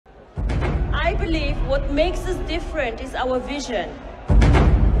I believe what makes us different is our vision.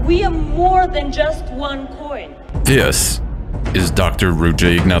 We are more than just one coin. This is Dr.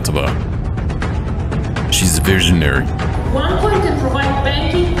 Ruja Ignatova. She's a visionary. OneCoin can provide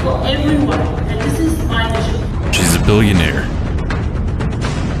banking for everyone, and this is my vision. She's a billionaire.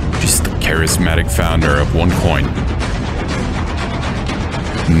 She's the charismatic founder of OneCoin.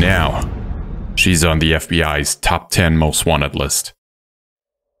 Now, she's on the FBI's top 10 most wanted list.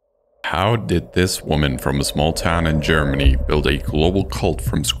 How did this woman from a small town in Germany build a global cult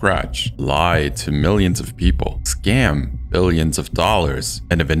from scratch, lie to millions of people, scam billions of dollars,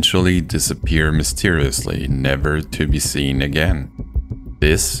 and eventually disappear mysteriously, never to be seen again?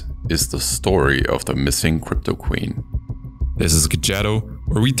 This is the story of the missing Cryptoqueen. This is Gadgetto,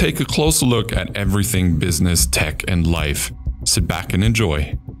 where we take a closer look at everything business, tech, and life. Sit back and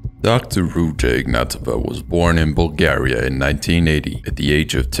enjoy. Dr. Ruja Ignatova was born in Bulgaria in 1980. At the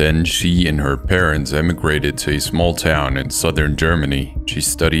age of 10, she and her parents emigrated to a small town in southern Germany. She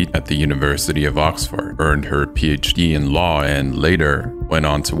studied at the University of Oxford, earned her PhD in law, and later went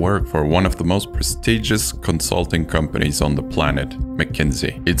on to work for one of the most prestigious consulting companies on the planet,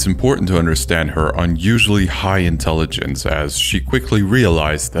 McKinsey. It's important to understand her unusually high intelligence, as she quickly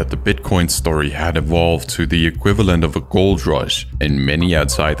realized that the Bitcoin story had evolved to the equivalent of a gold rush, and many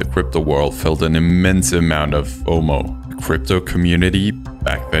outside the crypto world felt an immense amount of FOMO. The crypto community,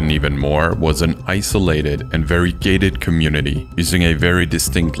 back then even more, was an isolated and very gated community, using a very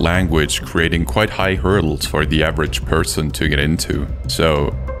distinct language, creating quite high hurdles for the average person to get into.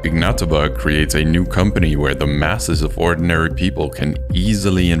 So, Ignatova creates a new company where the masses of ordinary people can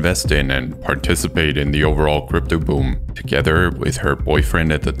easily invest in and participate in the overall crypto boom. Together with her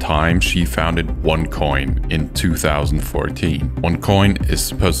boyfriend at the time, she founded OneCoin in 2014. OneCoin is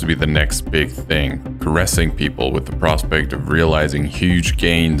supposed to be the next big thing, caressing people with the prospect of realizing huge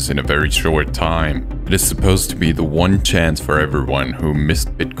gains in a very short time. It is supposed to be the one chance for everyone who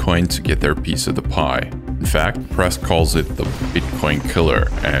missed Bitcoin to get their piece of the pie. In fact, the press calls it the Bitcoin killer,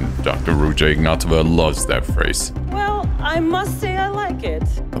 and Dr. Ruja Ignatova loves that phrase. Well, I must say I like it.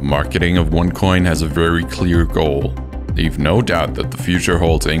 The marketing of OneCoin has a very clear goal. Leave no doubt that the future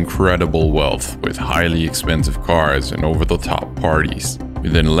holds incredible wealth with highly expensive cars and over-the-top parties.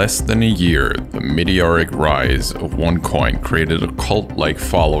 Within less than a year, the meteoric rise of OneCoin created a cult-like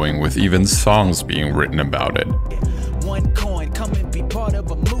following, with even songs being written about it. OneCoin, come and be part of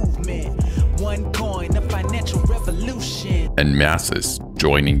a movement. OneCoin, the financial revolution. And masses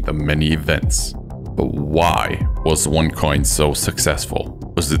joining the many events. But why was OneCoin so successful?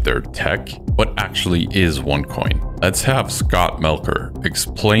 Was it their tech? What actually is OneCoin? Let's have Scott Melker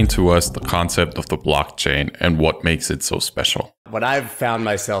explain to us the concept of the blockchain and what makes it so special. What I've found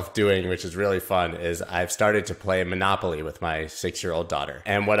myself doing, which is really fun, is I've started to play Monopoly with my 6-year-old daughter.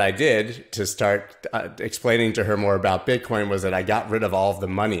 And what I did to start explaining to her more about Bitcoin was that I got rid of all of the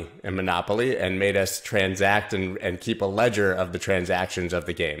money in Monopoly and made us transact and keep a ledger of the transactions of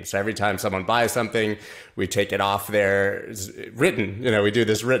the game. So every time someone buys something, we take it off their written, we do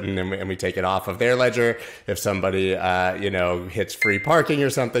this written and we take it off of their ledger. If somebody, hits free parking or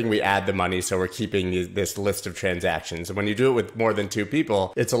something, we add the money. So we're keeping this list of transactions. And when you do it with more than 2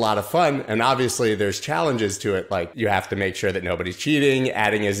 people, it's a lot of fun. And obviously there's challenges to it. Like you have to make sure that nobody's cheating,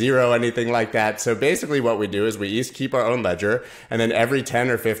 adding a zero, anything like that. So basically what we do is we each keep our own ledger. And then every 10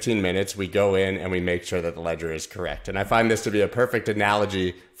 or 15 minutes, we go in and we make sure that the ledger is correct. And I find this to be a perfect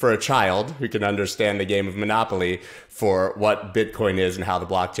analogy for a child who can understand the game of Monopoly for what Bitcoin is and how the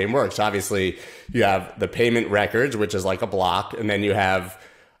blockchain works. Obviously, you have the payment records, which is like a block, and then you have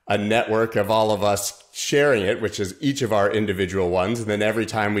a network of all of us sharing it, which is each of our individual ones. And then every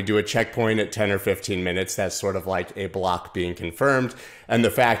time we do a checkpoint at 10 or 15 minutes, that's sort of like a block being confirmed. And the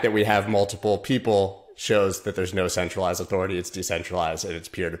fact that we have multiple people shows that there's no centralized authority, it's decentralized, and it's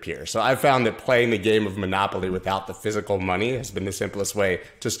peer-to-peer. So I've found that playing the game of Monopoly without the physical money has been the simplest way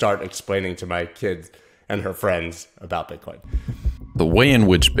to start explaining to my kids and her friends about Bitcoin. The way in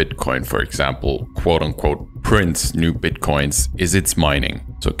which Bitcoin, for example, quote-unquote, prints new Bitcoins is its mining.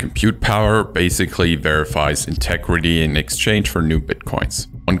 So compute power basically verifies integrity in exchange for new Bitcoins.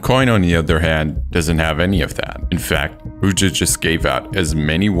 OneCoin, on the other hand, doesn't have any of that. In fact, Ruja just gave out as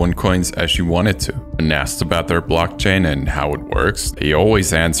many OneCoins as she wanted to. When asked about their blockchain and how it works, they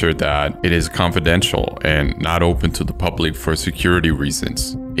always answered that it is confidential and not open to the public for security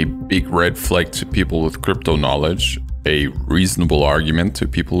reasons. A big red flag to people with crypto knowledge, a reasonable argument to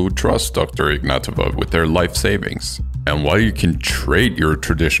people who trust Dr. Ignatova with their life savings. And while you can trade your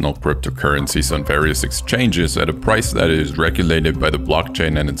traditional cryptocurrencies on various exchanges at a price that is regulated by the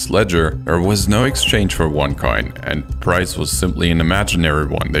blockchain and its ledger, there was no exchange for OneCoin, and the price was simply an imaginary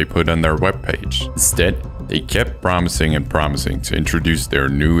one they put on their webpage. Instead, they kept promising and promising to introduce their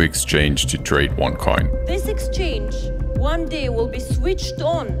new exchange to trade OneCoin. This exchange one day will be switched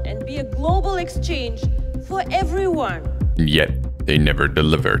on and be a global exchange for everyone. And yet, they never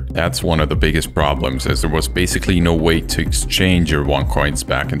delivered. That's one of the biggest problems, as there was basically no way to exchange your OneCoins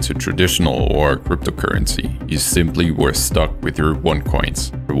back into traditional or cryptocurrency. You simply were stuck with your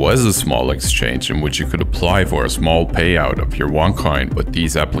OneCoins. There was a small exchange in which you could apply for a small payout of your OneCoin, but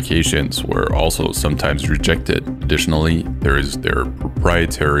these applications were also sometimes rejected. Additionally, there is their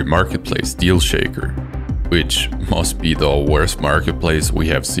proprietary marketplace, DealShaker, which must be the worst marketplace we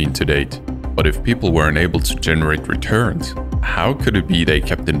have seen to date. But if people weren't able to generate returns, how could it be they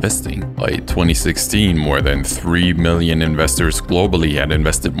kept investing? By 2016, more than 3 million investors globally had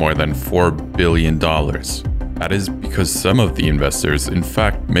invested more than $4 billion. That is because some of the investors in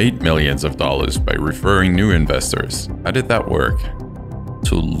fact made millions of dollars by referring new investors. How did that work?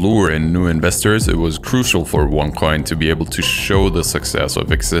 To lure in new investors, it was crucial for OneCoin to be able to show the success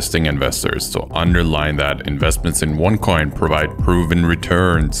of existing investors, to underline that investments in OneCoin provide proven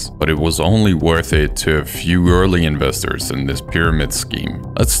returns. But it was only worth it to a few early investors in this pyramid scheme.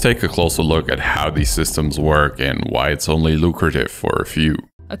 Let's take a closer look at how these systems work and why it's only lucrative for a few.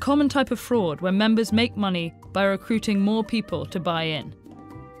 A common type of fraud where members make money by recruiting more people to buy in.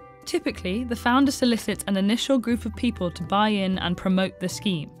 Typically, the founder solicits an initial group of people to buy in and promote the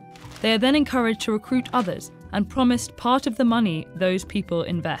scheme. They are then encouraged to recruit others and promised part of the money those people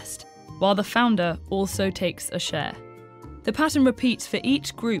invest, while the founder also takes a share. The pattern repeats for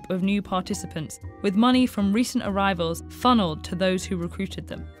each group of new participants, with money from recent arrivals funneled to those who recruited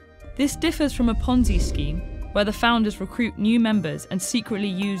them. This differs from a Ponzi scheme, where the founders recruit new members and secretly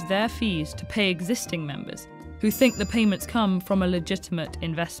use their fees to pay existing members, who think the payments come from a legitimate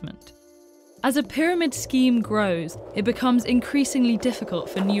investment. As a pyramid scheme grows, it becomes increasingly difficult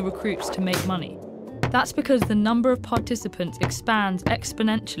for new recruits to make money. That's because the number of participants expands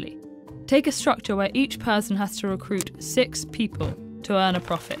exponentially. Take a structure where each person has to recruit 6 people to earn a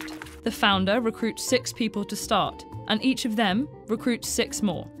profit. The founder recruits 6 people to start, and each of them recruits 6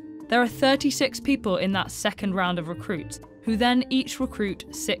 more. There are 36 people in that second round of recruits, who then each recruit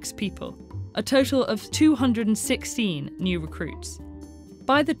 6 people. A total of 216 new recruits.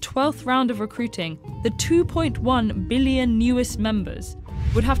 By the 12th round of recruiting, the 2.1 billion newest members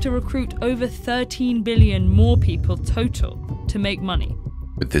would have to recruit over 13 billion more people total to make money.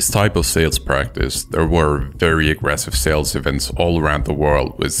 With this type of sales practice, there were very aggressive sales events all around the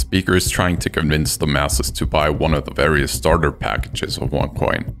world, with speakers trying to convince the masses to buy one of the various starter packages of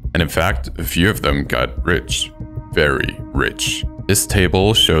OneCoin. And in fact, a few of them got rich. Very rich. This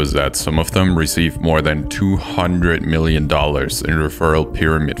table shows that some of them received more than $200 million in referral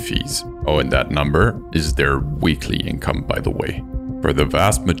pyramid fees. Oh, and that number is their weekly income, by the way. For the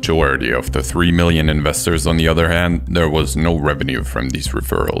vast majority of the 3 million investors, on the other hand, there was no revenue from these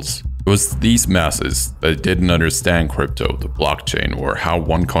referrals. It was these masses that didn't understand crypto, the blockchain, or how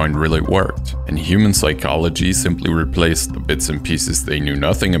OneCoin really worked. And human psychology simply replaced the bits and pieces they knew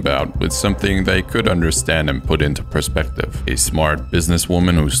nothing about with something they could understand and put into perspective. A smart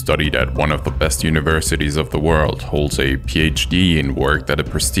businesswoman who studied at one of the best universities of the world, holds a PhD and worked at a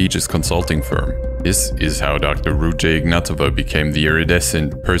prestigious consulting firm. This is how Dr. Ruja Ignatova became the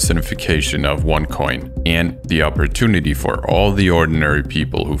iridescent personification of OneCoin, and the opportunity for all the ordinary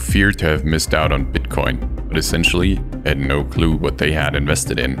people who feared to have missed out on Bitcoin, but essentially had no clue what they had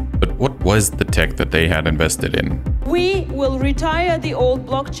invested in. But what was the tech that they had invested in? We will retire the old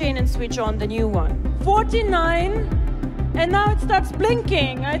blockchain and switch on the new one. 49, and now it starts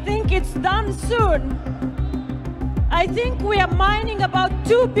blinking. I think it's done soon. I think we are mining about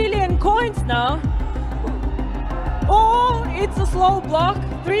 2 billion coins now. Oh, it's a slow block.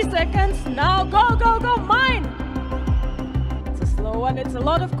 3 seconds. Now go, go, go, mine. It's a slow one. It's a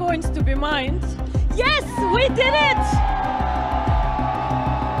lot of coins to be mined. Yes, we did it.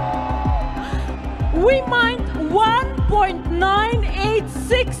 We mined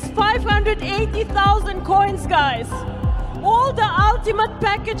 580,000 coins, guys. All the ultimate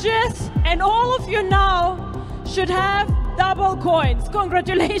packages, and all of you now should have double coins.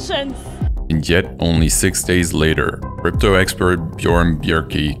 Congratulations. And yet, only 6 days later, crypto expert Bjorn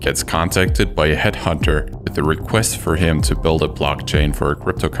Bjerke gets contacted by a headhunter with a request for him to build a blockchain for a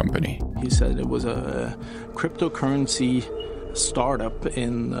crypto company. He said it was a cryptocurrency startup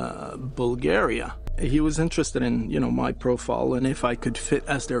in Bulgaria. He was interested in, my profile and if I could fit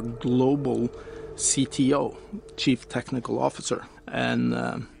as their global CTO, Chief Technical Officer.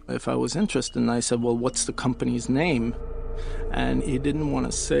 And if I was interested, and I said, well, what's the company's name? And he didn't want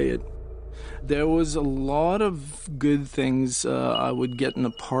to say it. There was a lot of good things. I would get an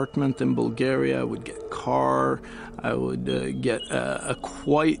apartment in Bulgaria, I would get a car, I would get a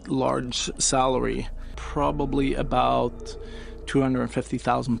quite large salary, probably about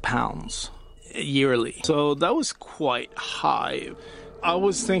 £250,000 yearly. So that was quite high. I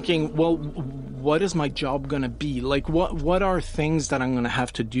was thinking, well, what is my job going to be? Like, what are things that I'm going to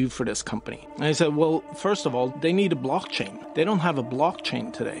have to do for this company? And I said, well, first of all, they need a blockchain. They don't have a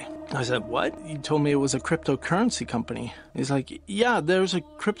blockchain today. I said, what? You told me it was a cryptocurrency company. He's like, yeah, there's a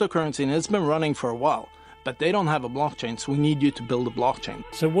cryptocurrency and it's been running for a while, but they don't have a blockchain, so we need you to build a blockchain.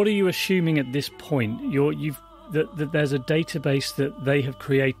 So what are you assuming at this point? That there's a database that they have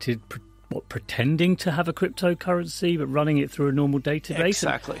created, pretending to have a cryptocurrency, but running it through a normal database?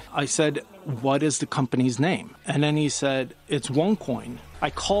 Exactly. I said, what is the company's name? And then he said, it's OneCoin. I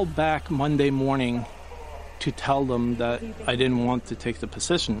called back Monday morning to tell them that I didn't want to take the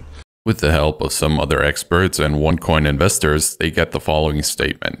position. With the help of some other experts and OneCoin investors, they get the following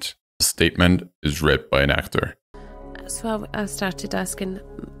statement. The statement is read by an actor. So I started asking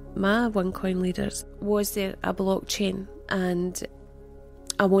my OneCoin leaders, was there a blockchain? And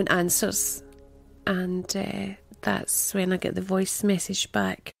I want answers. And that's when I get the voice message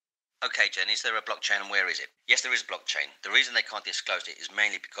back. Okay, Jen, is there a blockchain and where is it? Yes, there is a blockchain. The reason they can't disclose it is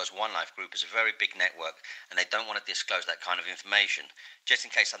mainly because One Life Group is a very big network and they don't want to disclose that kind of information, just in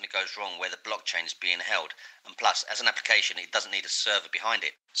case something goes wrong where the blockchain is being held. And plus, as an application, it doesn't need a server behind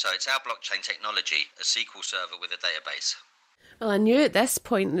it. So it's our blockchain technology, a SQL server with a database. Well, I knew at this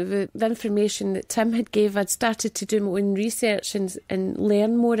point the information that Tim had gave, I'd started to do my own research and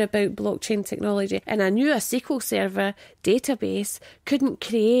learn more about blockchain technology. And I knew a SQL server database couldn't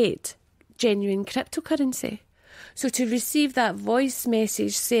create genuine cryptocurrency. So to receive that voice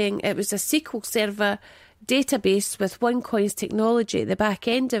message saying it was a SQL server database with OneCoin's technology at the back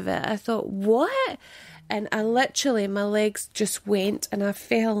end of it, I thought, what? And I literally, my legs just went and I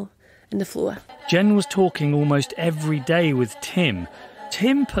fell on the floor. Jen was talking almost every day with Tim.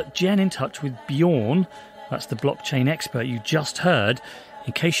 Tim put Jen in touch with Bjorn, that's the blockchain expert you just heard,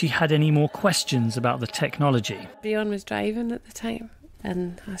 in case she had any more questions about the technology. Bjorn was driving at the time,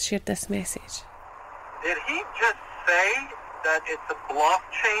 and I shared this message. Did he just say that it's a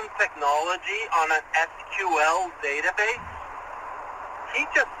blockchain technology on an SQL database? He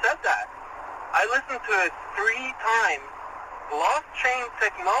just said that. I listened to it 3 times. Blockchain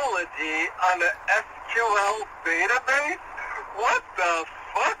technology on an SQL database? What the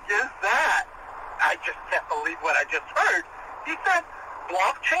fuck is that? I just can't believe what I just heard. He said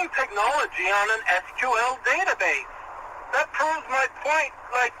blockchain technology on an SQL database. That proves my point.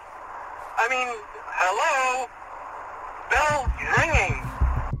 Like, I mean, hello? Bells ringing.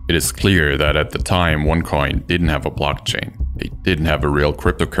 It is clear that at the time OneCoin didn't have a blockchain. They didn't have a real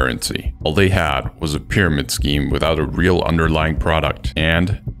cryptocurrency. All they had was a pyramid scheme without a real underlying product.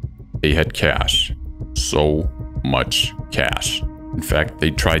 And they had cash. So much cash. In fact,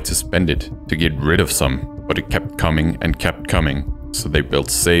 they tried to spend it to get rid of some, but it kept coming and kept coming. So they built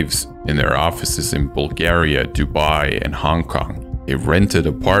safes in their offices in Bulgaria, Dubai, and Hong Kong. They rented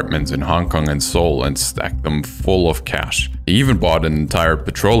apartments in Hong Kong and Seoul and stacked them full of cash. They even bought an entire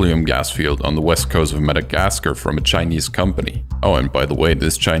petroleum gas field on the west coast of Madagascar from a Chinese company. Oh, and by the way,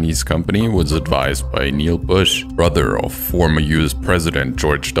 this Chinese company was advised by Neil Bush, brother of former US President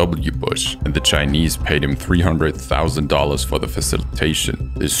George W. Bush, and the Chinese paid him $300,000 for the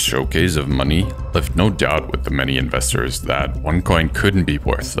facilitation. This showcase of money left no doubt with the many investors that OneCoin couldn't be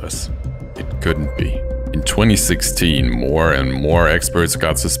worthless. It couldn't be. In 2016, more and more experts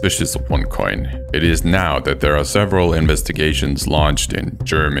got suspicious of OneCoin. It is now that there are several investigations launched in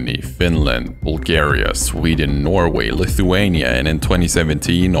Germany, Finland, Bulgaria, Sweden, Norway, Lithuania, and in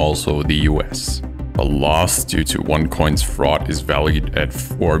 2017 also the US. The loss due to OneCoin's fraud is valued at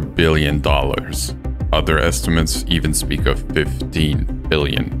 $4 billion. Other estimates even speak of $15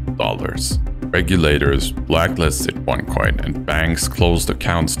 billion. Regulators blacklisted OneCoin and banks closed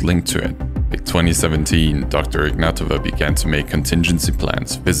accounts linked to it. In 2017, Dr. Ignatova began to make contingency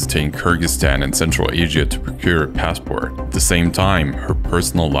plans, visiting Kyrgyzstan and Central Asia to procure a passport. At the same time, her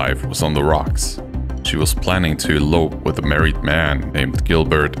personal life was on the rocks. She was planning to elope with a married man named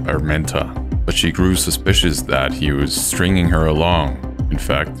Gilbert Armenta, but she grew suspicious that he was stringing her along. In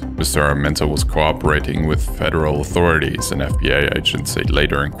fact, Mr. Armenta was cooperating with federal authorities, an FBI agent said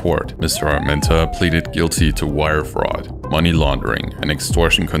later in court. Mr. Armenta pleaded guilty to wire fraud. money laundering, and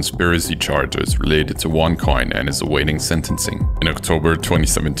extortion conspiracy charges related to OneCoin and is awaiting sentencing. In October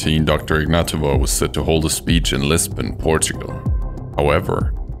 2017, Dr. Ignatova was set to hold a speech in Lisbon, Portugal.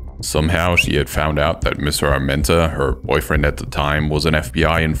 However, somehow she had found out that Mr. Armenta, her boyfriend at the time, was an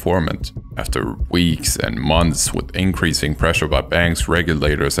FBI informant. After weeks and months with increasing pressure by banks,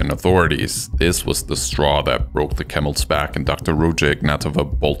 regulators, and authorities, this was the straw that broke the camel's back and Dr. Ruja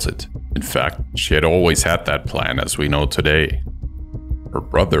Ignatova bolted. In fact, she had always had that plan as we know today. Her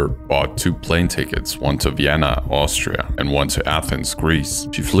brother bought 2 plane tickets, one to Vienna, Austria, and one to Athens, Greece.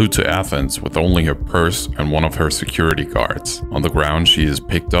 She flew to Athens with only her purse and one of her security guards. On the ground, she is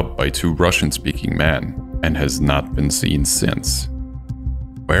picked up by 2 Russian-speaking men and has not been seen since.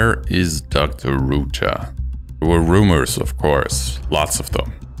 Where is Dr. Ruja? There were rumors, of course, lots of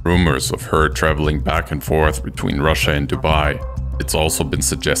them. Rumors of her traveling back and forth between Russia and Dubai. It's also been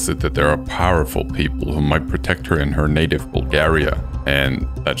suggested that there are powerful people who might protect her in her native Bulgaria, and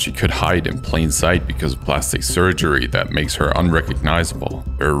that she could hide in plain sight because of plastic surgery that makes her unrecognizable.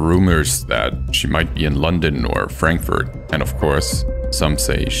 There are rumors that she might be in London or Frankfurt, and of course, some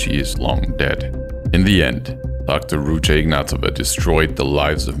say she is long dead. In the end, Dr. Ruja Ignatova destroyed the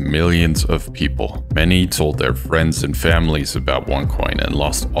lives of millions of people. Many told their friends and families about OneCoin and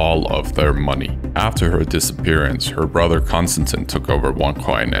lost all of their money. After her disappearance, her brother Konstantin took over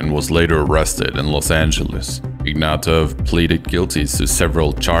OneCoin and was later arrested in Los Angeles. Ignatov pleaded guilty to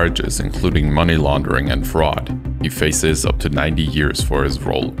several charges, including money laundering and fraud. He faces up to 90 years for his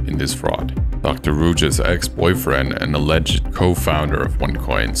role in this fraud. Dr. Ruja's ex-boyfriend and alleged co-founder of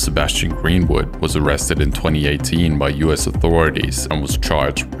OneCoin, Sebastian Greenwood, was arrested in 2018 by US authorities and was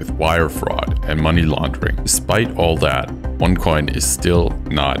charged with wire fraud and money laundering. Despite all that, OneCoin is still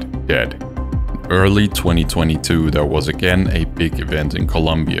not dead. In early 2022, there was again a big event in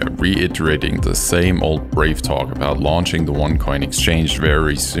Colombia, reiterating the same old brave talk about launching the OneCoin exchange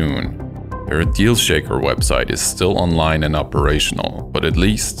very soon. Their DealShaker website is still online and operational, but at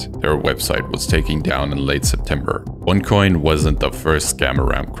least their website was taken down in late September. OneCoin wasn't the first scam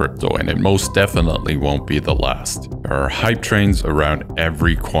around crypto, and it most definitely won't be the last. There are hype trains around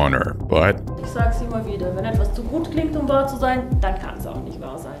every corner, but Ich sag's immer wieder, wenn etwas zu gut klingt, wahr zu sein, dann kann es auch nicht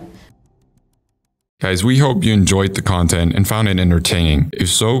wahr sein. Guys, we hope you enjoyed the content and found it entertaining. If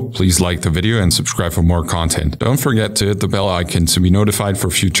so, please like the video and subscribe for more content. Don't forget to hit the bell icon to be notified for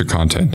future content.